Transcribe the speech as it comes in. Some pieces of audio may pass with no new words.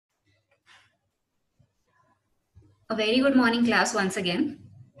A very good morning, class, once again.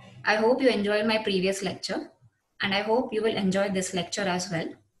 I hope you enjoyed my previous lecture and I hope you will enjoy this lecture as well.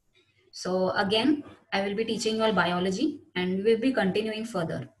 So, again, I will be teaching you all biology and we will be continuing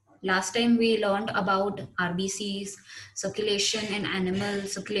further. Last time we learned about RBCs, circulation in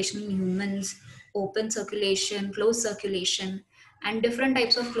animals, circulation in humans, open circulation, closed circulation, and different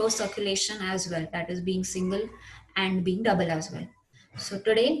types of closed circulation as well, that is being single and being double as well. So,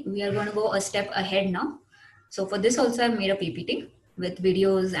 today we are going to go a step ahead now. So, for this, also, I've made a PPT with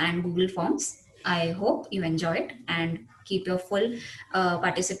videos and Google Forms. I hope you enjoy it and keep your full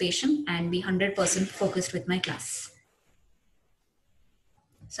participation and be 100% focused with my class.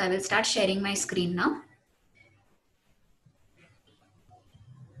 So I will start sharing my screen now.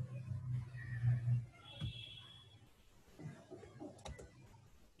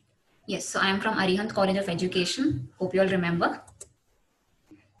 Yes, so I am from Arihant College of Education. Hope you all remember.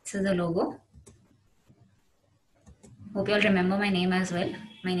 This is the logo. Hope you all remember my name as well.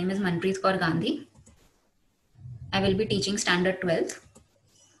 My name is Manpreet Kaur Gandhi. I will be teaching standard 12th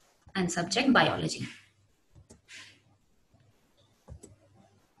and subject biology.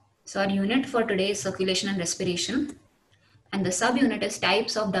 So our unit for today is circulation and respiration. And the subunit is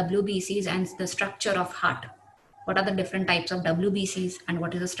types of WBCs and the structure of heart. What are the different types of WBCs and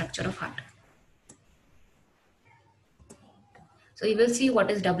what is the structure of heart? So you will see what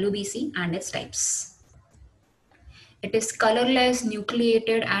is WBC and its types. It is colorless,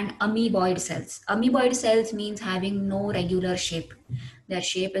 nucleated and amoeboid cells. Amoeboid cells means having no regular shape. Their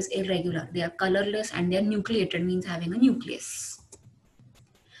shape is irregular. They are colorless and they are nucleated, means having a nucleus.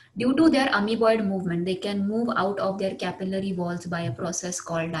 Due to their amoeboid movement, they can move out of their capillary walls by a process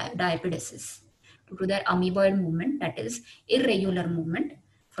called diapedesis. Due to their amoeboid movement, that is irregular movement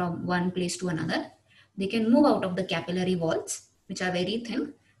from one place to another, they can move out of the capillary walls, which are very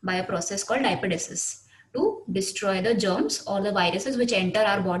thin, by a process called diapedesis to destroy the germs or the viruses which enter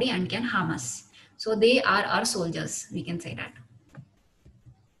our body and can harm us. So they are our soldiers, we can say that.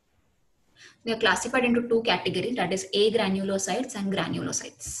 They are classified into two categories, that is agranulocytes and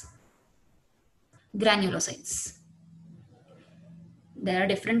granulocytes. Granulocytes. There are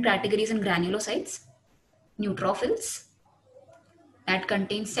different categories in granulocytes. Neutrophils, that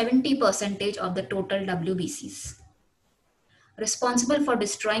contain 70% of the total WBCs. Responsible for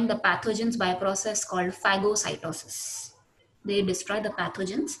destroying the pathogens by a process called phagocytosis. They destroy the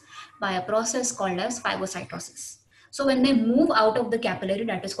pathogens by a process called as phagocytosis. So when they move out of the capillary,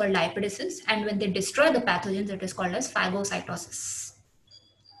 that is called lipidosis, and when they destroy the pathogens, it is called as phagocytosis.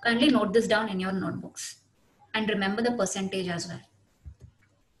 Kindly note this down in your notebooks and remember the percentage as well.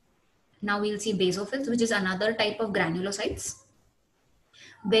 Now we'll see basophils, which is another type of granulocytes.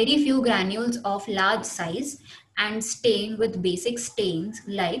 Very few granules of large size and stain with basic stains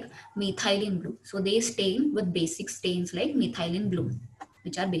like methylene blue. So they stain with basic stains like methylene blue,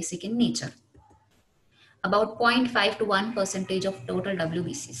 which are basic in nature. About 0.5 to 1% of total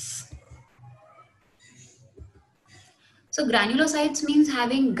WBCs. So granulocytes means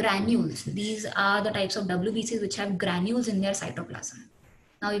having granules. These are the types of WBCs which have granules in their cytoplasm.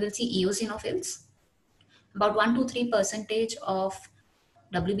 Now we will see eosinophils. About 1 to 3% of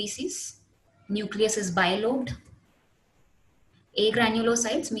WBCs. Nucleus is bilobed.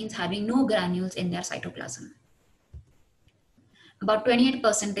 Agranulocytes means having no granules in their cytoplasm. About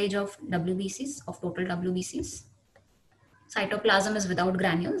 28% of WBCs, of total WBCs. Cytoplasm is without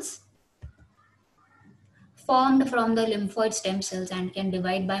granules. Formed from the lymphoid stem cells and can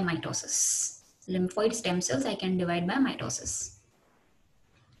divide by mitosis. Lymphoid stem cells I can divide by mitosis.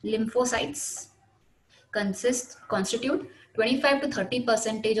 Lymphocytes constitute 25 to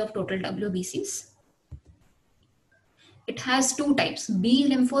 30% of total WBCs. It has two types, B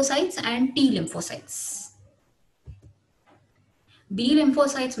lymphocytes and T lymphocytes. B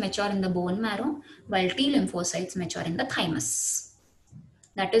lymphocytes mature in the bone marrow, while T lymphocytes mature in the thymus.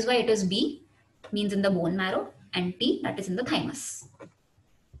 That is why it is B, means in the bone marrow, and T, that is in the thymus.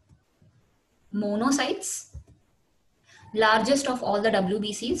 Monocytes, largest of all the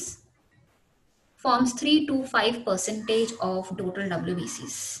WBCs, forms 3 to 5% of total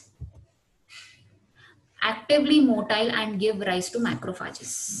WBCs. Actively motile and give rise to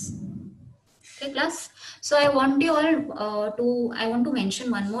macrophages. Okay, class. So I want you all I want to mention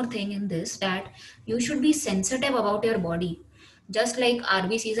one more thing in this, that you should be sensitive about your body. Just like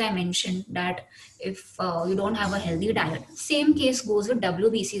RBCs, I mentioned that if you don't have a healthy diet, same case goes with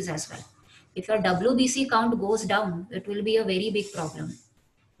WBCs as well. If your WBC count goes down, it will be a very big problem.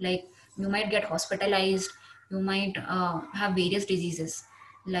 Like you might get hospitalized, you might have various diseases.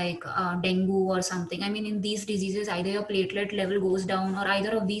 like dengue or something. I mean, in these diseases, either your platelet level goes down or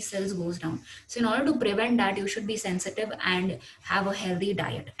either of these cells goes down. So in order to prevent that, you should be sensitive and have a healthy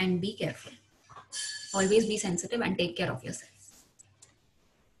diet and be careful. Always be sensitive and take care of yourself.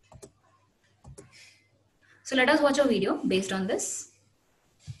 So let us watch a video based on this.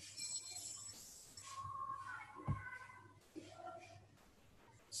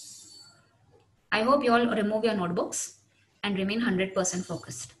 I hope you all remove your notebooks and remain 100%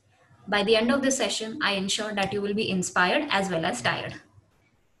 focused. By the end of this session, I ensure that you will be inspired as well as tired.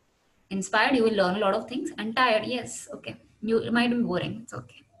 Inspired, you will learn a lot of things, and tired, yes, okay. It might be boring, it's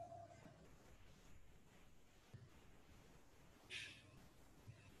okay.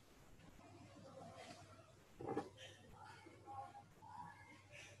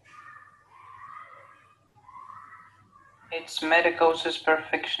 It's Medicosis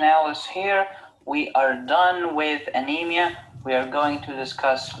Perfectionalis here. We are done with anemia. We are going to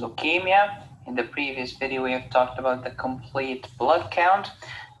discuss leukemia. In the previous video, we have talked about the complete blood count.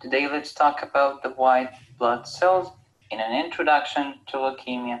 Today, let's talk about the white blood cells in an introduction to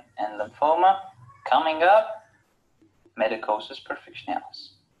leukemia and lymphoma. Coming up, Medicosis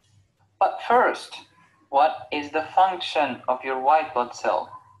Perfectionalis. But first, what is the function of your white blood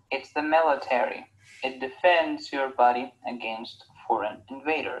cell? It's the military. It defends your body against foreign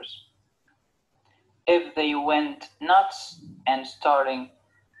invaders. If they went nuts and starting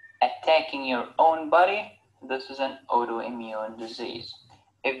attacking your own body, this is an autoimmune disease.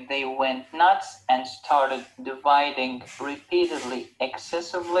 If they went nuts and started dividing repeatedly,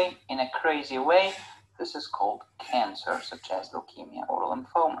 excessively, in a crazy way, this is called cancer, such as leukemia or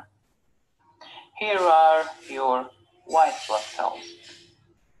lymphoma. Here are your white blood cells.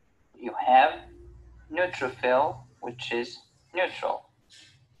 You have neutrophil, which is neutral,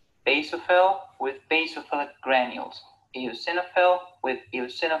 basophil with basophilic granules, eosinophil with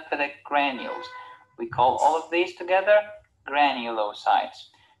eosinophilic granules. We call all of these together granulocytes.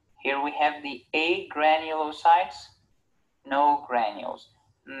 Here we have the agranulocytes, no granules.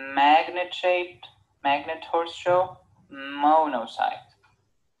 Magnet-shaped, magnet horse-show, monocyte.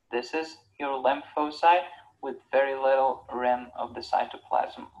 This is your lymphocyte with very little rim of the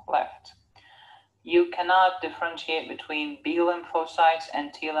cytoplasm left. You cannot differentiate between B lymphocytes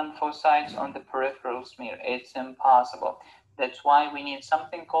and T lymphocytes on the peripheral smear. It's impossible. That's why we need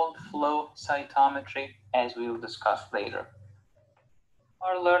something called flow cytometry, as we will discuss later.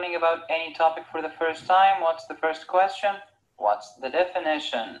 Are learning about any topic for the first time? What's the first question? What's the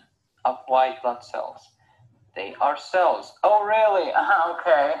definition of white blood cells? They are cells. Oh, really?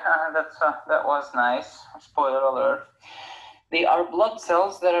 Okay, that was nice. Spoiler alert. They are blood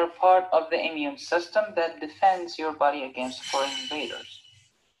cells that are part of the immune system that defends your body against foreign invaders.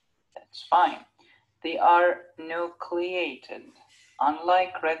 That's fine. They are nucleated.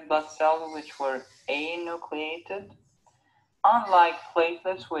 Unlike red blood cells, which were anucleated, unlike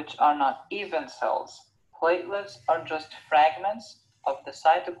platelets, which are not even cells, platelets are just fragments of the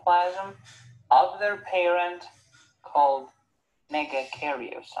cytoplasm of their parent called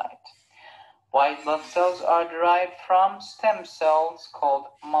megakaryocyte. White blood cells are derived from stem cells called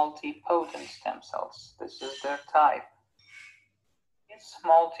multipotent stem cells. This is their type. These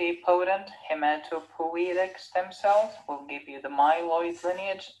multipotent hematopoietic stem cells will give you the myeloid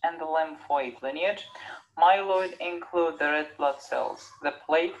lineage and the lymphoid lineage. Myeloid include the red blood cells, the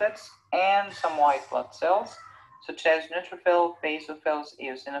platelets, and some white blood cells, such as neutrophil, basophils,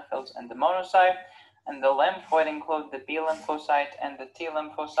 eosinophils, and the monocyte. And the lymphoid include the B lymphocyte and the T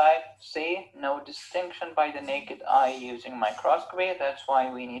lymphocyte. See, no distinction by the naked eye using microscopy. That's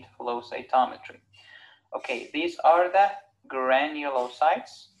why we need flow cytometry. Okay, these are the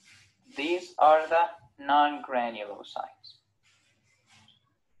granulocytes. These are the non-granulocytes.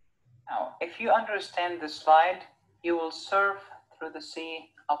 Now, if you understand this slide, you will surf through the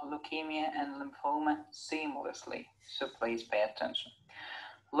sea of leukemia and lymphoma seamlessly. So please pay attention.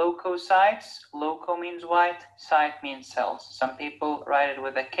 Leukocytes, loco means white, cyte means cells. Some people write it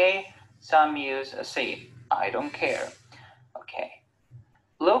with a K, some use a C. I don't care. Okay.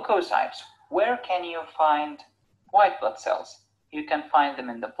 Leukocytes, where can you find white blood cells? You can find them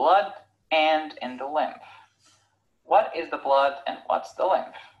in the blood and in the lymph. What is the blood and what's the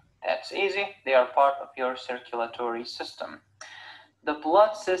lymph? That's easy. They are part of your circulatory system. The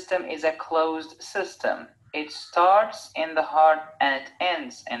blood system is a closed system. It starts in the heart and it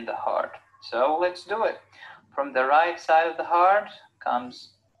ends in the heart. So let's do it. From the right side of the heart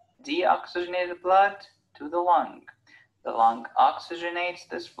comes deoxygenated blood to the lung. The lung oxygenates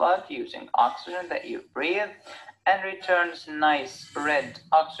this blood using oxygen that you breathe and returns nice red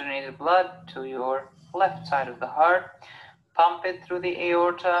oxygenated blood to your left side of the heart. pump it through the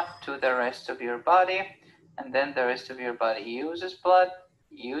aorta to the rest of your body, and then the rest of your body uses blood,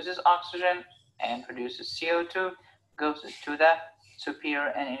 uses oxygen, and produces CO2, goes to the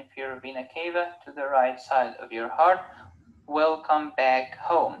superior and inferior vena cava to the right side of your heart. Welcome back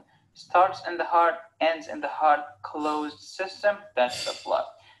home. Starts in the heart, ends in the heart, closed system, that's the blood.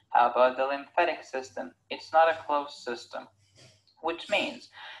 How about the lymphatic system? It's not a closed system, which means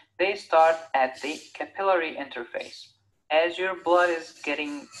they start at the capillary interface. As your blood is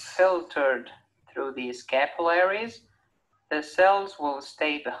getting filtered through these capillaries, the cells will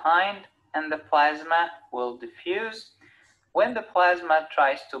stay behind and the plasma will diffuse. When the plasma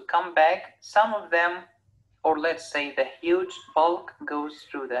tries to come back, some of them, or let's say the huge bulk, goes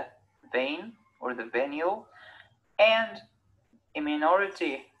through the vein or the venule, and a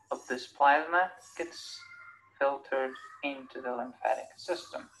minority of this plasma gets filtered into the lymphatic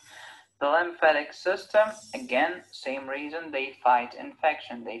system. The lymphatic system, again, same reason, they fight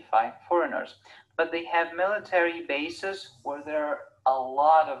infection, they fight foreigners, but they have military bases where there are a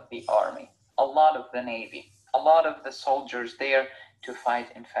lot of the army, a lot of the navy, a lot of the soldiers there to fight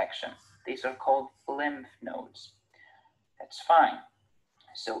infection. These are called lymph nodes. That's fine.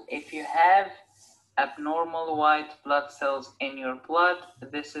 So if you have abnormal white blood cells in your blood,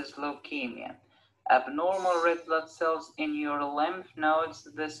 this is leukemia. Abnormal red blood cells in your lymph nodes,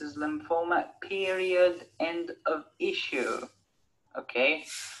 this is lymphoma, period, end of issue. Okay?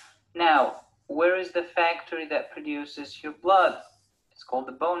 Now, where is the factory that produces your blood? It's called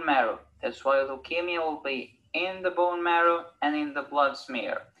the bone marrow. That's why leukemia will be in the bone marrow and in the blood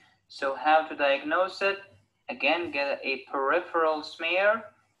smear. So how to diagnose it? Again, get a peripheral smear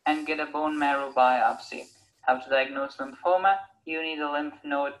and get a bone marrow biopsy. How to diagnose lymphoma? You need a lymph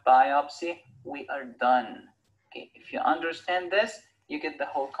node biopsy. We are done. Okay, if you understand this, you get the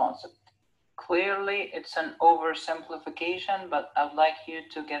whole concept. Clearly, it's an oversimplification, but I'd like you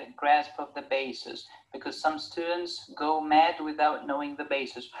to get a grasp of the basis, because some students go mad without knowing the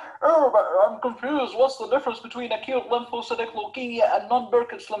basis. Oh, but I'm confused. What's the difference between acute lymphocytic leukemia and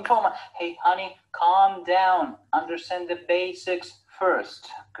non-Burkitt's lymphoma? Hey, honey, calm down. Understand the basics first.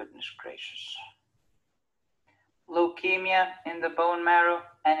 Goodness gracious. Leukemia in the bone marrow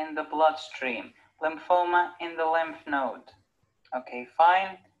and in the bloodstream. Lymphoma in the lymph node. Okay,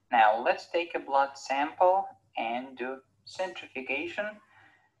 fine. Now let's take a blood sample and do centrifugation.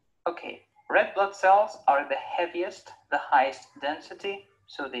 Okay, red blood cells are the heaviest, the highest density,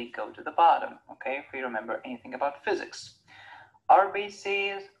 so they go to the bottom, okay, if you remember anything about physics.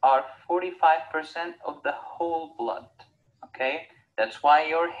 RBCs are 45% of the whole blood, okay? That's why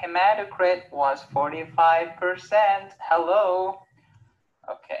your hematocrit was 45%. Hello?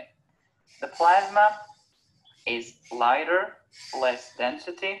 Okay. The plasma is lighter, less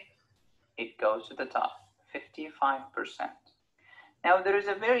density. It goes to the top, 55%. Now there is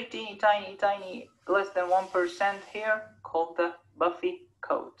a very tiny, less than 1% here called the buffy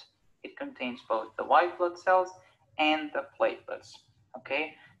coat. It contains both the white blood cells and the platelets,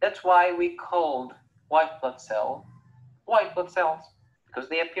 okay? That's why we called white blood cells, because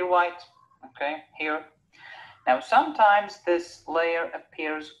they appear white, okay, here. Now sometimes this layer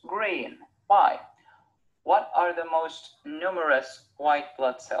appears green. Why? What are the most numerous white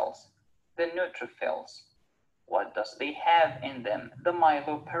blood cells? The neutrophils. What does they have in them? The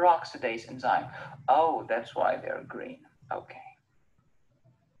myeloperoxidase enzyme. Oh, that's why they're green. Okay.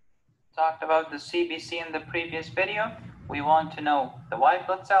 Talked about the CBC in the previous video. We want to know the white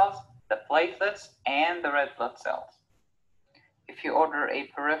blood cells, the platelets, and the red blood cells. If you order a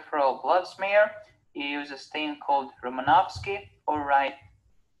peripheral blood smear, you use a stain called Romanovsky or right.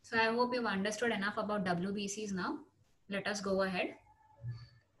 So I hope you've understood enough about WBCs now. Let us go ahead.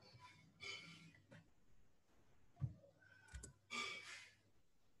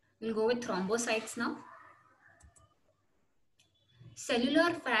 We'll go with thrombocytes now.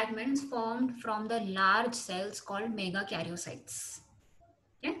 Cellular fragments formed from the large cells called megakaryocytes.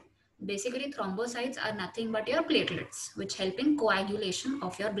 Okay? Basically, thrombocytes are nothing but your platelets, which help in coagulation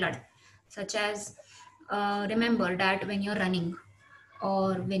of your blood. Such as, remember that when you're running,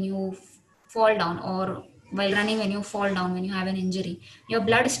 or when you fall down, or while running when you fall down, when you have an injury, your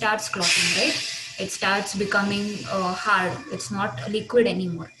blood starts clotting, right? It starts becoming hard. It's not liquid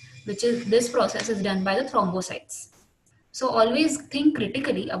anymore, which is, this process is done by the thrombocytes. So always think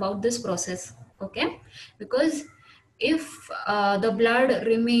critically about this process, okay? Because if the blood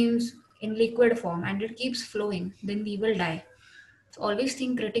remains in liquid form and it keeps flowing, then we will die. So always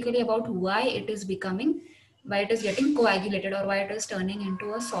think critically about why it is becoming, why it is getting coagulated, or why it is turning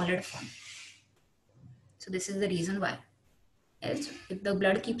into a solid form. So this is the reason why. Else, if the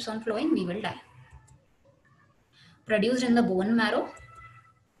blood keeps on flowing, we will die. produced in the bone marrow.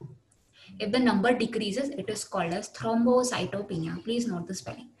 If the number decreases, it is called as thrombocytopenia. Please note the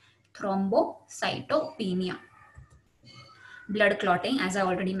spelling. Thrombocytopenia. Blood clotting, as I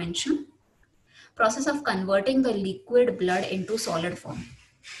already mentioned. Process of converting the liquid blood into solid form.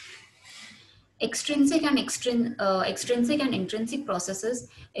 Extrinsic and intrinsic processes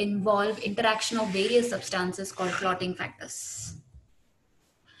involve interaction of various substances called clotting factors.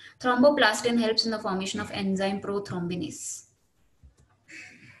 Thromboplastin helps in the formation of enzyme prothrombinase.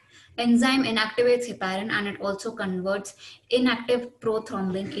 Enzyme inactivates heparin and it also converts inactive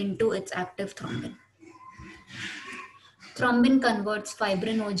prothrombin into its active thrombin. Thrombin converts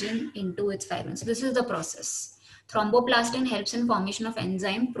fibrinogen into its fibrin. So this is the process. Thromboplastin helps in formation of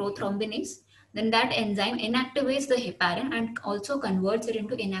enzyme prothrombinase. Then that enzyme inactivates the heparin and also converts it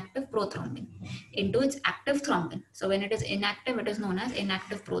into inactive prothrombin, into its active thrombin. So when it is inactive, it is known as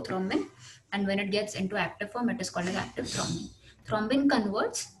inactive prothrombin. And when it gets into active form, it is called as active thrombin. Thrombin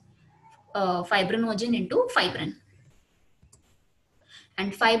converts fibrinogen into fibrin.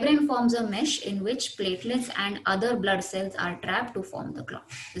 And fibrin forms a mesh in which platelets and other blood cells are trapped to form the clot.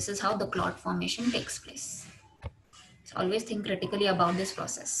 This is how the clot formation takes place. So always think critically about this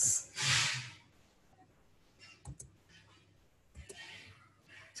process.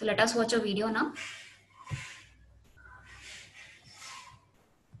 So let us watch a video now.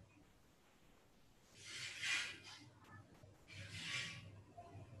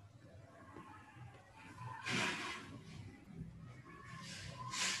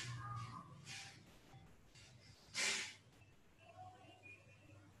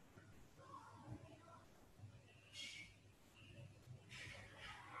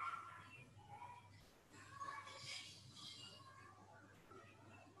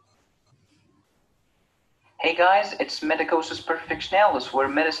 Hey guys, it's Medicosis Perfectionalis, where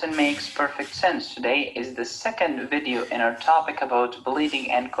medicine makes perfect sense. Today is the second video in our topic about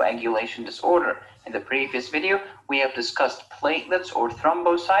bleeding and coagulation disorder. In the previous video, we have discussed platelets or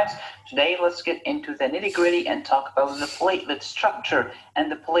thrombocytes. Today, let's get into the nitty-gritty and talk about the platelet structure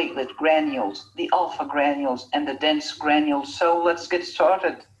and the platelet granules, the alpha granules and the dense granules. So let's get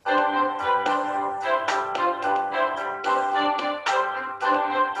started.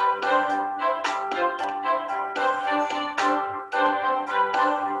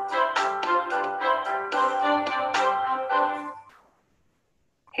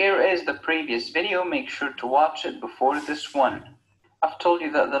 Here is the previous video, make sure to watch it before this one. I've told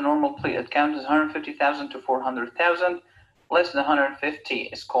you that the normal platelet count is 150,000 to 400,000. Less than 150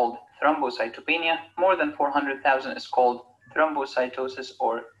 is called thrombocytopenia. More than 400,000 is called thrombocytosis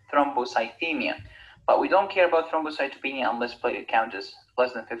or thrombocythemia. But we don't care about thrombocytopenia unless platelet count is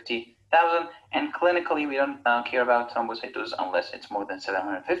less than 50,000. And clinically, we don't care about thrombocytosis unless it's more than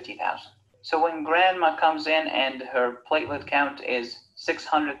 750,000. So when grandma comes in and her platelet count is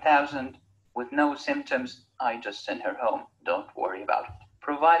 600,000 with no symptoms, I just send her home. Don't worry about it.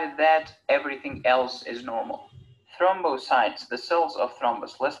 Provided that everything else is normal. Thrombocytes, the cells of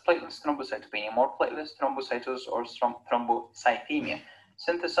thrombus. Less platelets, thrombocytopenia. More platelets, thrombocytosis or thrombocythemia.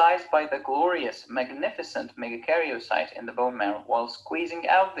 Synthesized by the glorious, magnificent megakaryocyte in the bone marrow. While squeezing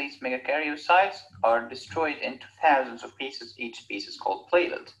out, these megakaryocytes are destroyed into thousands of pieces. Each piece is called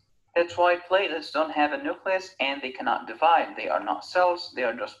platelet. That's why platelets don't have a nucleus and they cannot divide. They are not cells, they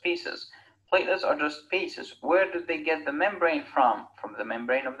are just pieces. Platelets are just pieces. Where did they get the membrane from? From the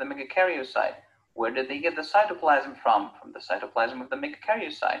membrane of the megakaryocyte. Where did they get the cytoplasm from? From the cytoplasm of the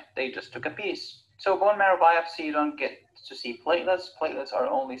megakaryocyte. They just took a piece. So bone marrow biopsy, you don't get to see platelets. Platelets are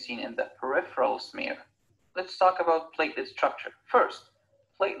only seen in the peripheral smear. Let's talk about platelet structure. First,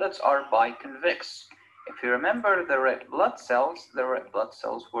 platelets are biconvex. If you remember the red blood cells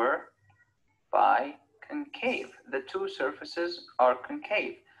were biconcave. The two surfaces are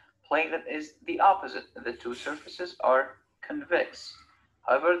concave. Platelet is the opposite. The two surfaces are convex.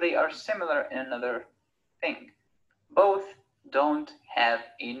 However, they are similar in another thing. Both don't have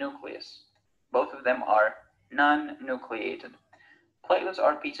a nucleus. Both of them are non-nucleated. Platelets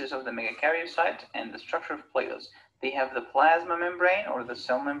are pieces of the megakaryocyte, and the structure of platelets. They have the plasma membrane or the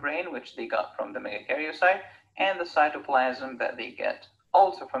cell membrane, which they got from the megakaryocyte, and the cytoplasm that they get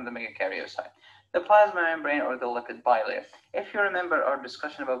also from the megakaryocyte. The plasma membrane or the lipid bilayer. If you remember our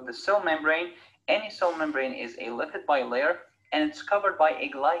discussion about the cell membrane, any cell membrane is a lipid bilayer and it's covered by a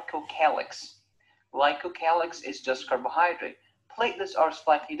glycocalyx. Glycocalyx is just carbohydrate. Platelets are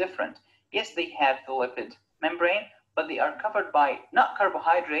slightly different. Yes, they have the lipid membrane, but they are covered by not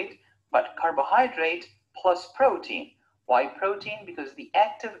carbohydrate, but carbohydrate plus protein. Why protein? Because the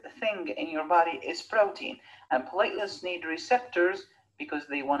active thing in your body is protein. And platelets need receptors because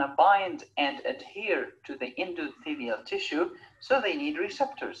they want to bind and adhere to the endothelial tissue, so they need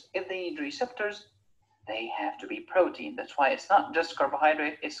receptors. If they need receptors, they have to be protein. That's why it's not just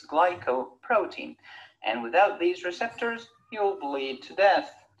carbohydrate, it's glycoprotein. And without these receptors, you'll bleed to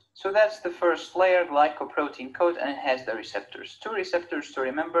death. So that's the first layer, glycoprotein coat, and it has the receptors. Two receptors to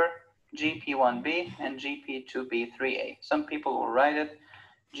remember, GP1B and GP2B3A. Some people will write it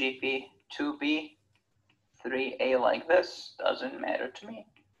GP2B3A like this, doesn't matter to me.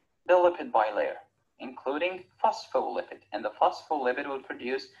 The lipid bilayer, including phospholipid, and the phospholipid will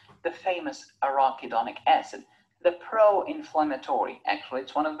produce the famous arachidonic acid, the pro-inflammatory. Actually,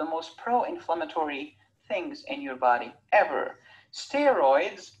 it's one of the most pro-inflammatory things in your body ever.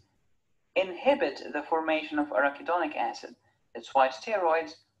 Steroids inhibit the formation of arachidonic acid. That's why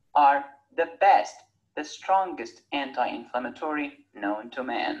steroids are the best, the strongest anti-inflammatory known to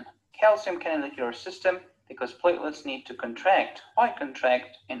man. Calcium canalicular system, because platelets need to contract. Why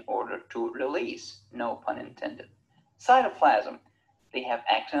contract? In order to release, no pun intended. Cytoplasm, they have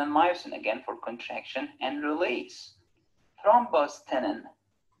actin and myosin, again for contraction and release. Thrombostenin,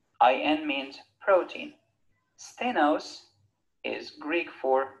 IN means protein. Stenos is Greek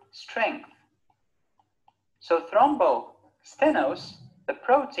for strength. So thrombostenos, the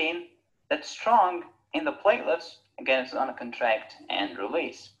protein that's strong in the platelets, again it's gonna contract and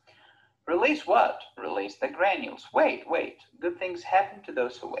release. Release what? Release the granules. Wait, good things happen to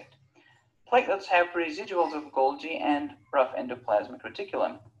those who wait. Platelets have residuals of Golgi and rough endoplasmic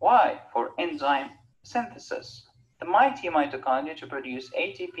reticulum. Why? For enzyme synthesis. The mighty mitochondria to produce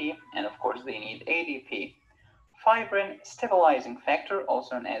ATP, and of course they need ADP. Fibrin stabilizing factor,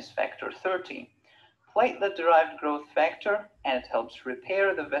 also known as factor 13. Platelet-derived growth factor, and it helps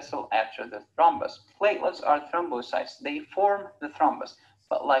repair the vessel after the thrombus. Platelets are thrombocytes. They form the thrombus,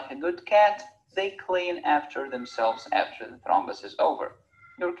 but like a good cat, they clean after themselves after the thrombus is over.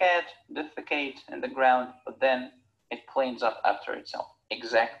 Your cat defecates in the ground, but then it cleans up after itself,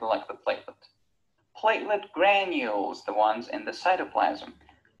 exactly like the platelet. Platelet granules, the ones in the cytoplasm.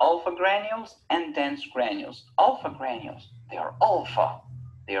 Alpha granules and dense granules. Alpha granules, they are alpha,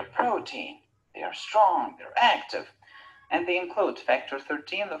 they are protein, they are strong, they're active. And they include factor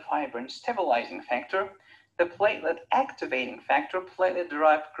 13, the fibrin stabilizing factor, the platelet activating factor,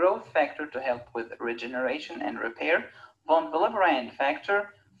 platelet-derived growth factor to help with regeneration and repair, von Willebrand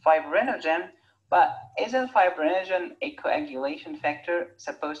factor, fibrinogen. But isn't fibrinogen a coagulation factor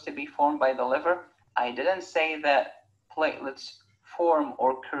supposed to be formed by the liver? I didn't say that platelets form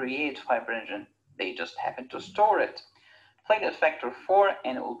or create fibrinogen. They just happen to store it. Platelet factor 4,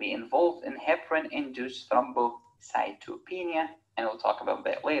 and it will be involved in heparin-induced thrombocytopenia, and we'll talk about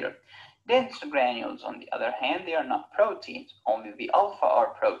that later. Dense granules, on the other hand, they are not proteins. Only the alpha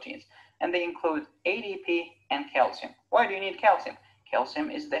are proteins, and they include ADP and calcium. Why do you need calcium?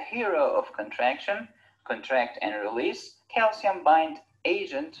 Calcium is the hero of contraction, contract and release. Calcium bind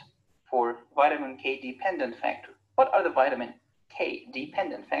agent for vitamin K dependent factor. What are the vitamin K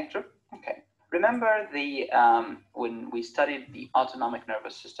dependent factor? Okay. Remember the when we studied the autonomic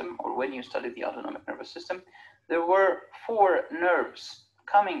nervous system, or when you studied the autonomic nervous system, there were 4 nerves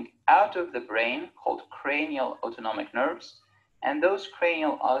coming out of the brain called cranial autonomic nerves, and those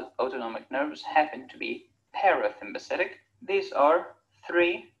cranial autonomic nerves happen to be parasympathetic. These are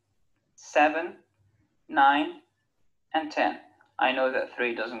 3, 7, 9, and 10. I know that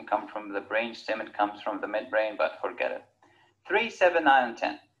 3 doesn't come from the brainstem, it comes from the midbrain, but forget it. 3, 7, 9, and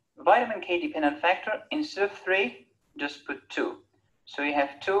 10. Vitamin K dependent factor, instead of 3, just put 2. So you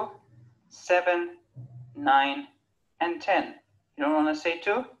have 2, 7, 9, and 10. You don't want to say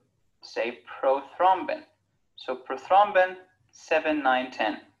 2? Say prothrombin. So prothrombin, 7, 9,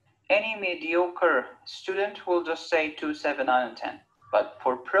 10. Any mediocre student will just say 2, 7, 9, and 10. But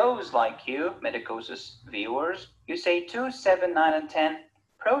for pros like you, Medicosis viewers, you say 2, 7, 9, and 10,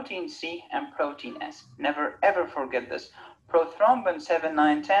 protein C and protein S. Never ever forget this. Prothrombin 7,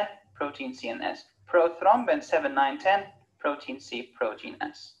 9, 10, protein C and S. Prothrombin 7, 9, 10, protein C, protein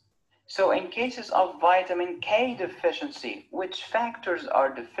S. So in cases of vitamin K deficiency, which factors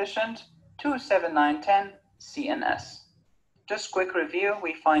are deficient? 2, 7, 9, 10, C and S. Just quick review,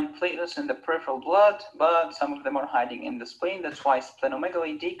 we find platelets in the peripheral blood, but some of them are hiding in the spleen. That's why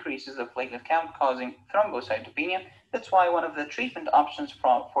splenomegaly decreases the platelet count, causing thrombocytopenia. That's why one of the treatment options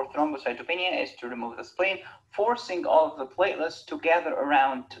for thrombocytopenia is to remove the spleen, forcing all of the platelets to gather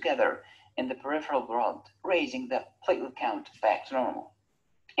around together in the peripheral blood, raising the platelet count back to normal.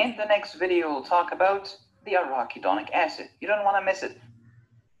 In the next video, we'll talk about the arachidonic acid. You don't want to miss it.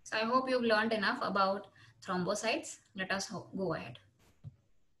 So I hope you've learned enough about thrombocytes. Let us go ahead.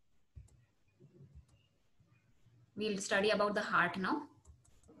 We'll study about the heart now.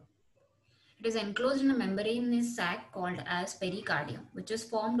 It is enclosed in a membranous sac called as pericardium, which is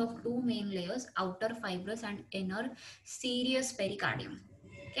formed of two main layers, outer fibrous and inner serous pericardium.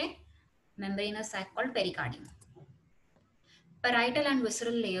 Okay, membranous sac called pericardium. Parietal and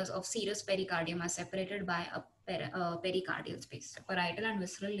visceral layers of serous pericardium are separated by a pericardial space. So parietal and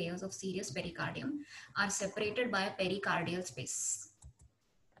visceral layers of serous pericardium are separated by a pericardial space.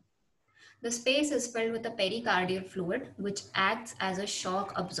 The space is filled with a pericardial fluid which acts as a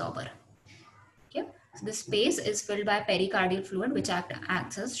shock absorber. Okay? So the space is filled by pericardial fluid which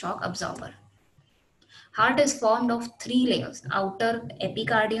acts as shock absorber. Heart is formed of three layers: outer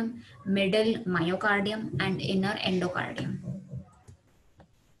epicardium, middle myocardium, and inner endocardium.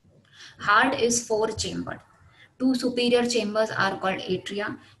 Heart is four-chambered. Two superior chambers are called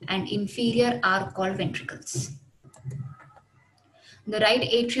atria and inferior are called ventricles. The right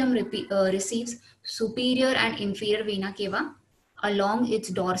atrium receives superior and inferior vena cava along its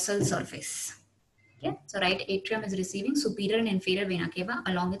dorsal surface. Okay? So right atrium is receiving superior and inferior vena cava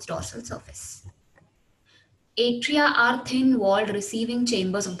along its dorsal surface. Atria are thin-walled receiving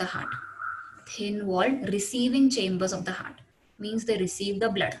chambers of the heart. Thin-walled receiving chambers of the heart means they receive the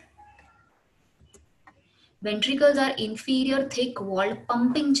blood. Ventricles are inferior thick-walled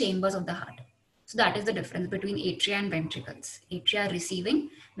pumping chambers of the heart. So that is the difference between atria and ventricles. Atria are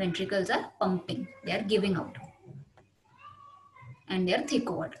receiving, ventricles are pumping. They are giving out. And they are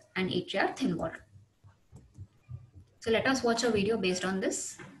thick-walled and atria are thin-walled. So let us watch a video based on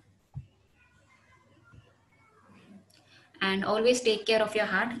this. And always take care of your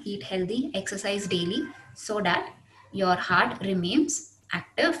heart, eat healthy, exercise daily so that your heart remains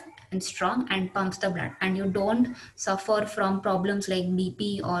active and strong and pumps the blood and you don't suffer from problems like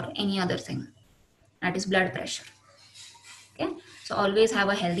BP or any other thing, that is blood pressure. Okay, so always have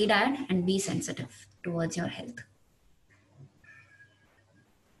a healthy diet and be sensitive towards your health.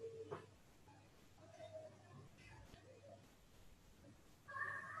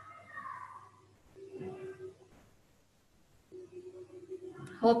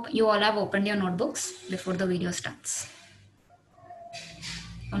 Hope you all have opened your notebooks before the video starts.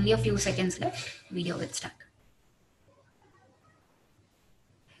 Only a few seconds left, video will start.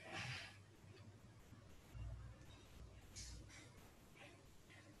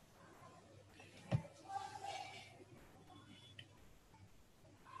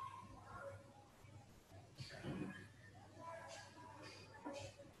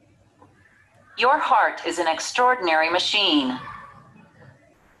 Your heart is an extraordinary machine.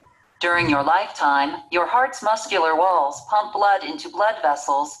 During your lifetime, your heart's muscular walls pump blood into blood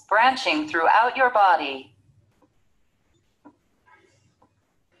vessels branching throughout your body.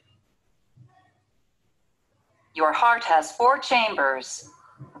 Your heart has four chambers.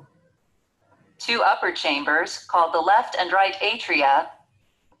 Two upper chambers, called the left and right atria,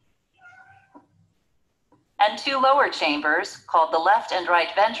 and two lower chambers, called the left and right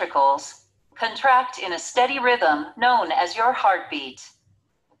ventricles, contract in a steady rhythm known as your heartbeat.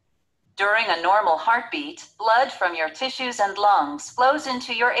 During a normal heartbeat, blood from your tissues and lungs flows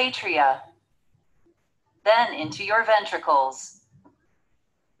into your atria, then into your ventricles.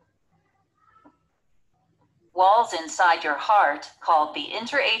 Walls inside your heart, called the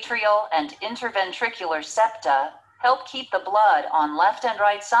interatrial and interventricular septa, help keep the blood on left and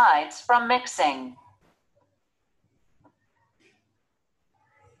right sides from mixing.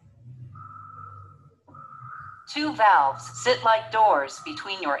 Two valves sit like doors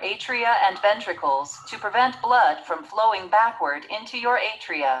between your atria and ventricles to prevent blood from flowing backward into your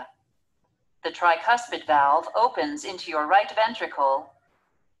atria. The tricuspid valve opens into your right ventricle,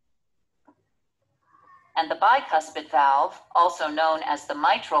 and the bicuspid valve, also known as the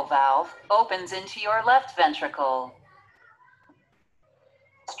mitral valve, opens into your left ventricle.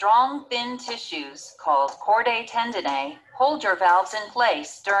 Strong, thin tissues, called chordae tendineae, hold your valves in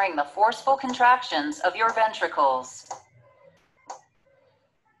place during the forceful contractions of your ventricles.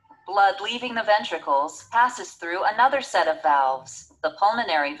 Blood leaving the ventricles passes through another set of valves, the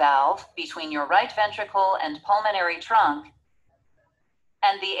pulmonary valve between your right ventricle and pulmonary trunk,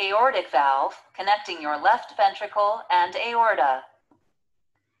 and the aortic valve connecting your left ventricle and aorta.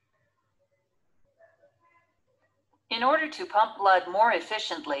 In order to pump blood more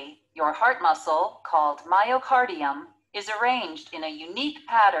efficiently, your heart muscle, called myocardium, is arranged in a unique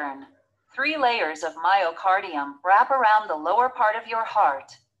pattern. 3 layers of myocardium wrap around the lower part of your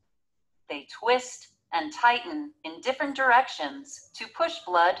heart. They twist and tighten in different directions to push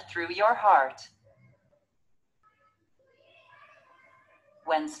blood through your heart.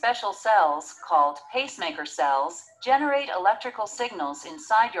 When special cells, called pacemaker cells, generate electrical signals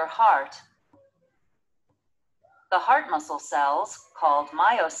inside your heart, The heart muscle cells, called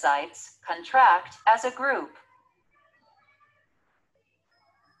myocytes, contract as a group.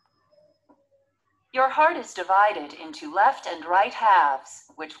 Your heart is divided into left and right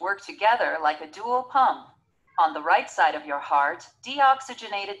halves, which work together like a dual pump. On the right side of your heart,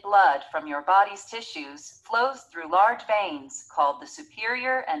 deoxygenated blood from your body's tissues flows through large veins called the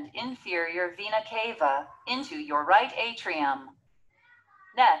superior and inferior vena cava into your right atrium.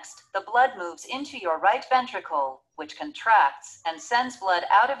 Next, the blood moves into your right ventricle, which contracts and sends blood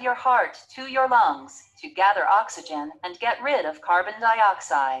out of your heart to your lungs to gather oxygen and get rid of carbon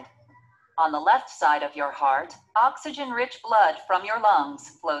dioxide. On the left side of your heart, oxygen-rich blood from your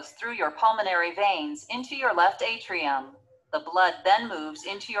lungs flows through your pulmonary veins into your left atrium. The blood then moves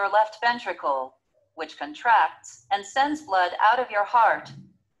into your left ventricle, which contracts and sends blood out of your heart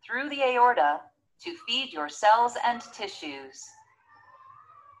through the aorta to feed your cells and tissues.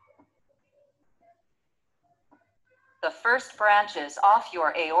 The first branches off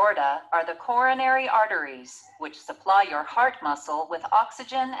your aorta are the coronary arteries, which supply your heart muscle with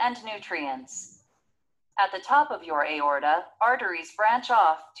oxygen and nutrients. At the top of your aorta, arteries branch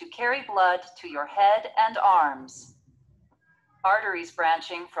off to carry blood to your head and arms. Arteries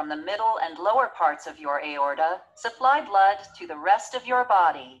branching from the middle and lower parts of your aorta supply blood to the rest of your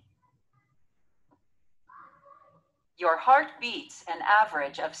body. Your heart beats an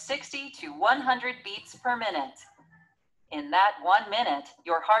average of 60 to 100 beats per minute. In that 1 minute,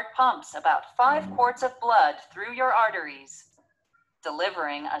 your heart pumps about 5 quarts of blood through your arteries,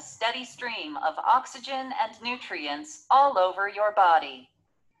 delivering a steady stream of oxygen and nutrients all over your body.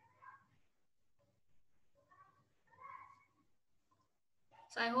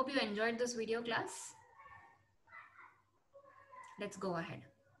 So I hope you enjoyed this video class. Let's go ahead.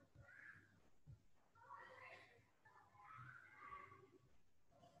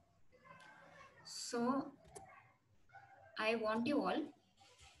 So I want you all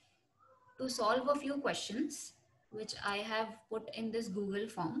to solve a few questions which I have put in this Google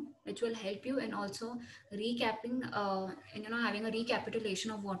form, which will help you in also recapping, having a recapitulation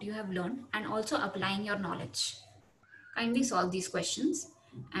of what you have learned and also applying your knowledge. Kindly solve these questions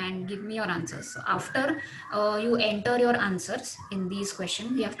and give me your answers. So after you enter your answers in these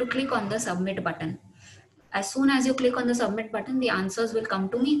questions, you have to click on the submit button. As soon as you click on the submit button, the answers will come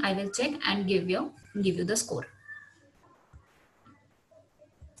to me. I will check and give you the score.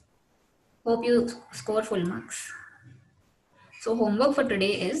 Hope you score full marks. So homework for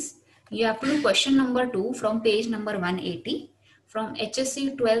today is you have to do question number 2 from page number 180 from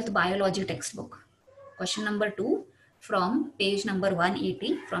Hsc 12th biology textbook. Question number 2 from page number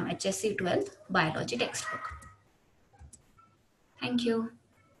 180 from Hsc 12th biology textbook. Thank you.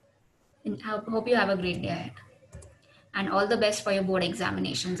 And hope you have a great day ahead. And all the best for your board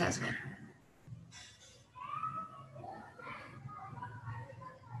examinations as well.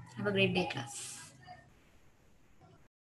 Have a great day, class.